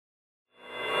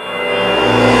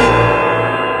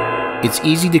It's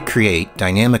easy to create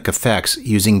dynamic effects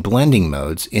using blending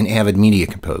modes in Avid Media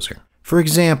Composer. For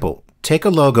example, take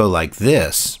a logo like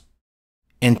this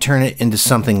and turn it into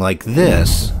something like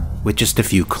this with just a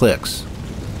few clicks.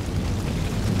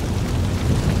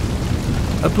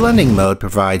 A blending mode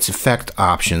provides effect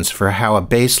options for how a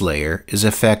base layer is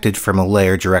affected from a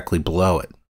layer directly below it.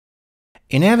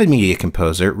 In Avid Media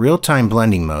Composer, real-time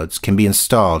blending modes can be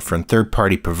installed from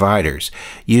third-party providers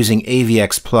using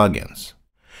AVX Plugins.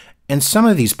 And some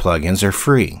of these plugins are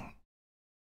free.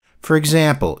 For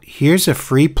example, here's a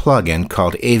free plugin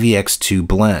called AVX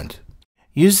Blend.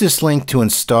 Use this link to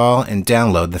install and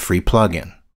download the free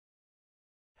plugin.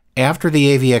 After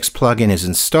the AVX plugin is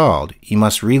installed, you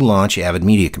must relaunch Avid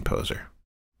Media Composer.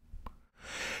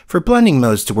 For blending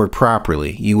modes to work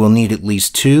properly, you will need at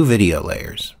least 2 video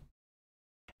layers.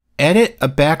 Edit a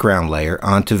background layer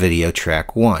onto video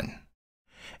track 1.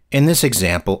 In this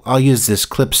example, I'll use this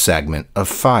clip segment of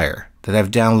fire that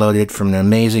I've downloaded from an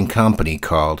amazing company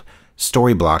called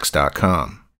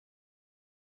Storyblocks.com.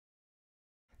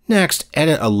 Next,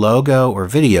 edit a logo or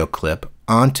video clip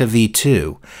onto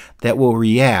V2 that will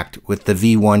react with the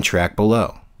V1 track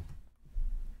below.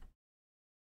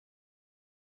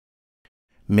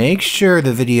 Make sure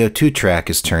the Video 2 track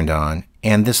is turned on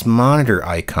and this monitor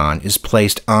icon is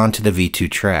placed onto the V2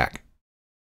 track.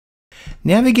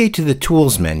 Navigate to the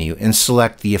Tools menu and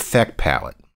select the Effect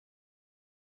Palette.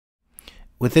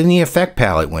 Within the Effect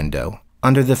Palette window,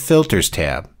 under the Filters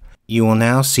tab, you will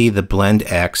now see the Blend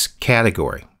X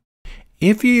category.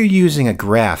 If you're using a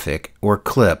graphic or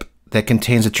clip that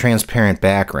contains a transparent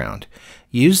background,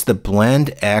 use the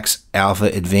Blend X Alpha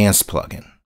Advanced plugin.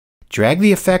 Drag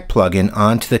the Effect plugin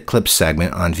onto the clip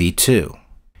segment on V2.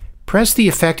 Press the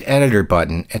Effect Editor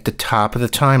button at the top of the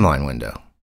timeline window.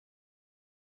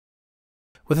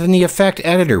 Within the Effect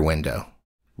Editor window,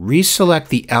 reselect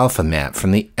the Alpha map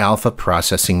from the Alpha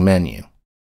Processing menu.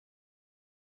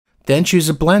 Then choose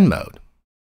a blend mode.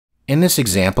 In this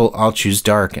example, I'll choose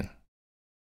Darken.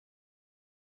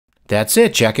 That's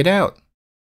it, check it out.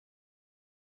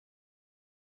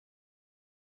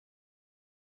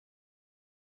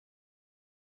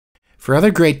 For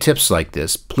other great tips like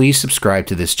this, please subscribe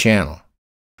to this channel.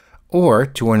 Or,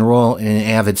 to enroll in an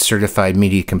Avid Certified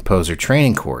Media Composer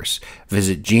training course,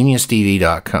 visit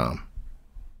geniusdv.com.